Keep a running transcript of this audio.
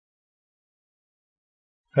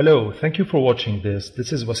Hello, thank you for watching this.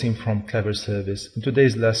 This is Wasim from Clever Service. In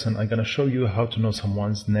today's lesson, I'm going to show you how to know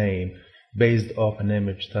someone's name based off an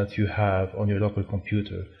image that you have on your local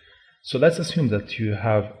computer. So let's assume that you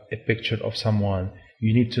have a picture of someone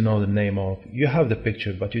you need to know the name of. You have the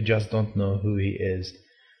picture, but you just don't know who he is.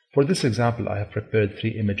 For this example, I have prepared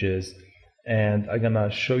 3 images, and I'm going to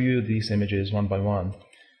show you these images one by one.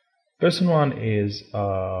 Person 1 is,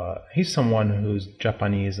 he's someone who's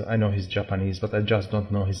Japanese. I know he's Japanese, but I just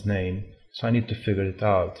don't know his name, so I need to figure it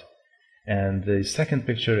out. And the second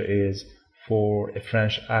picture is for a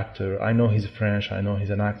French actor. I know he's French, I know he's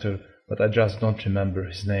an actor, but I just don't remember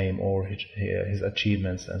his name or his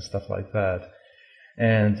achievements and stuff like that.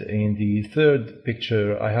 And in the third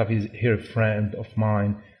picture, I have here a friend of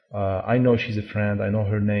mine. I know she's a friend, I know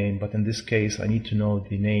her name, but in this case, I need to know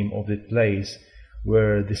the name of the place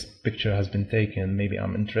where this picture has been taken. Maybe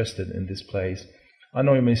I'm interested in this place. I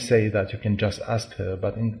know you may say that you can just ask her,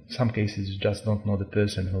 but in some cases you just don't know the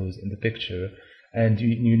person who's in the picture, and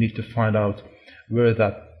you need to find out where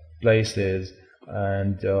that place is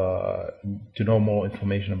and to know more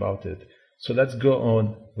information about it. So let's go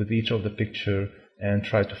on with each of the picture and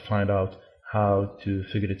try to find out how to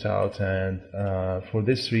figure it out. And for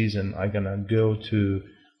this reason, I'm gonna go to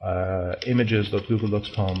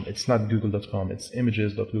images.google.com. It's not google.com, it's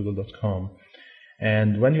images.google.com.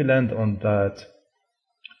 And when you land on that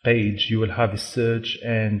page, you will have a search,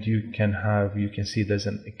 and you can see there's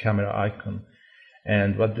a camera icon.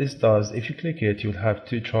 And what this does, if you click it, you'll have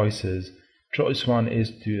 2 choices. Choice 1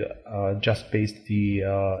 is to just paste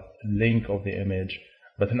the link of the image,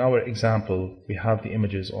 but in our example we have the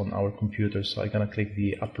images on our computer, so I'm gonna click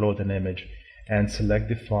the upload an image and select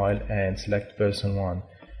the file and select person 1.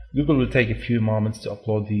 Google will take a few moments to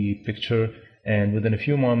upload the picture, and within a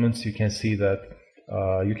few moments you can see that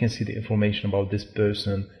you can see the information about this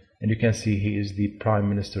person, and you can see he is the Prime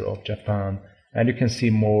Minister of Japan, and you can see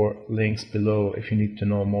more links below if you need to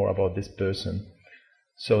know more about this person.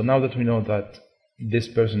 So now that we know that this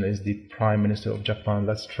person is the Prime Minister of Japan,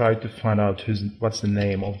 let's try to find out what's the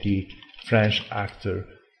name of the French actor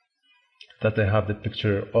that I have the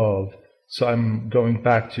picture of. So I'm going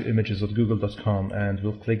back to images.google.com, and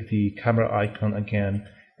we'll click the camera icon again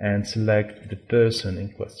and select the person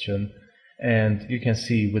in question. And you can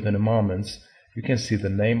see within a moment, you can see the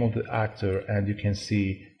name of the actor, and you can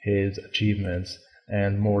see his achievements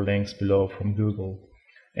and more links below from Google.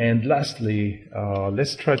 And lastly,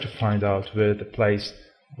 let's try to find out where the place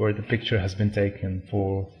where the picture has been taken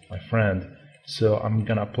for my friend. So I'm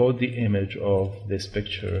gonna upload the image of this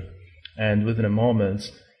picture, and within a moment,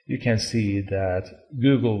 you can see that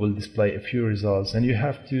Google will display a few results, and you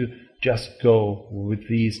have to just go with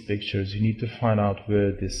these pictures. You need to find out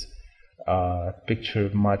where this picture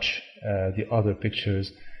match the other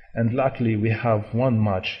pictures, and luckily we have one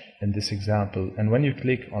match in this example. And when you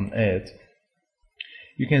click on it,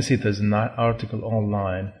 you can see there's an article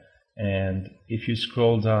online, and if you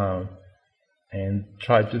scroll down and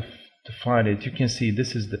try to find it, you can see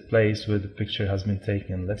this is the place where the picture has been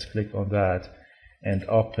taken. Let's click on that and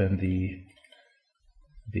open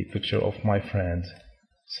the picture of my friend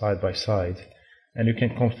side by side, and you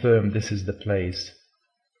can confirm this is the place.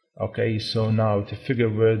 Okay, so now to figure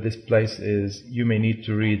where this place is, you may need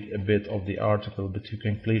to read a bit of the article, but you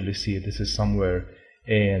can clearly see this is somewhere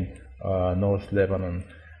in North Lebanon.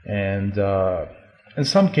 And in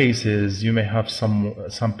some cases you may have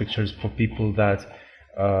some pictures for people that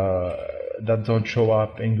don't show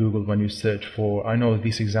up in Google when you search for. I know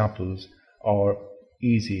these examples are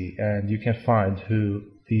easy and you can find who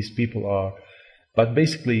these people are, but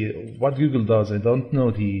basically what Google does, I don't know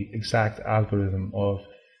the exact algorithm of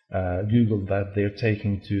Google that they're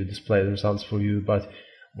taking to display the results for you, but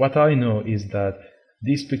what I know is that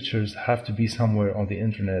these pictures have to be somewhere on the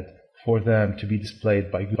internet for them to be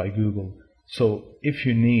displayed by Google. So if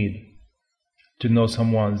you need to know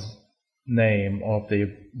someone's name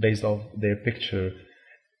based off their picture,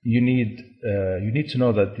 you need to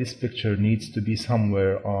know that this picture needs to be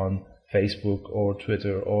somewhere on Facebook or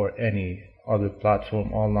Twitter or any other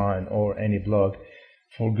platform online or any blog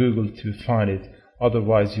for Google to find it.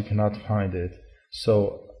 Otherwise you cannot find it.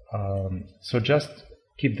 So just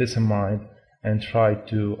keep this in mind and try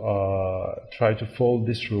to follow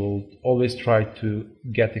this rule. Always try to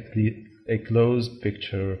get a close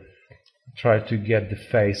picture. Try to get the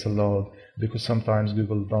face alone, because sometimes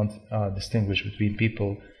Google don't distinguish between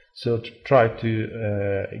people. So try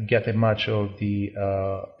to get a match of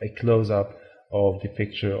a close-up of the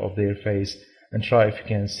picture of their face, and try if you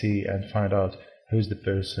can see and find out who's the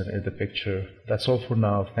person in the picture. That's all for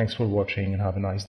now. Thanks for watching, and have a nice day.